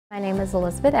My name is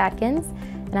Elizabeth Atkins,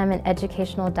 and I'm an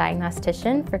educational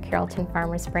diagnostician for Carrollton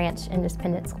Farmers Branch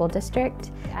Independent School District.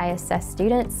 I assess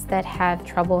students that have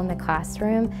trouble in the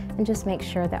classroom and just make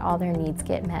sure that all their needs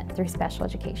get met through special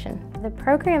education. The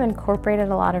program incorporated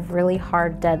a lot of really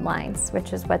hard deadlines,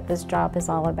 which is what this job is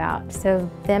all about. So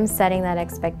them setting that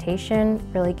expectation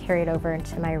really carried over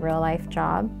into my real life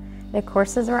job. The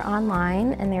courses were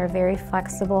online and they were very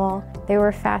flexible. They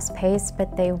were fast-paced,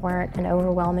 but they weren't an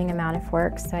overwhelming amount of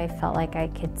work, so I felt like I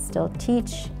could still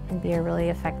teach and be a really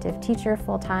effective teacher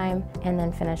full-time and then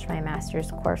finish my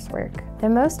master's coursework. The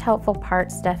most helpful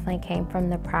parts definitely came from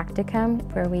the practicum,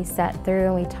 where we sat through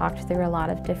and we talked through a lot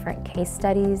of different case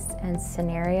studies and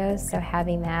scenarios, so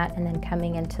having that and then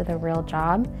coming into the real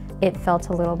job, it felt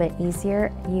a little bit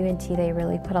easier. UNT, they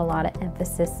really put a lot of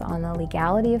emphasis on the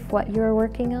legality of what you were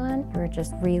working on. We were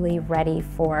just really ready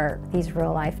for these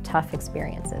real-life tough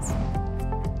experiences.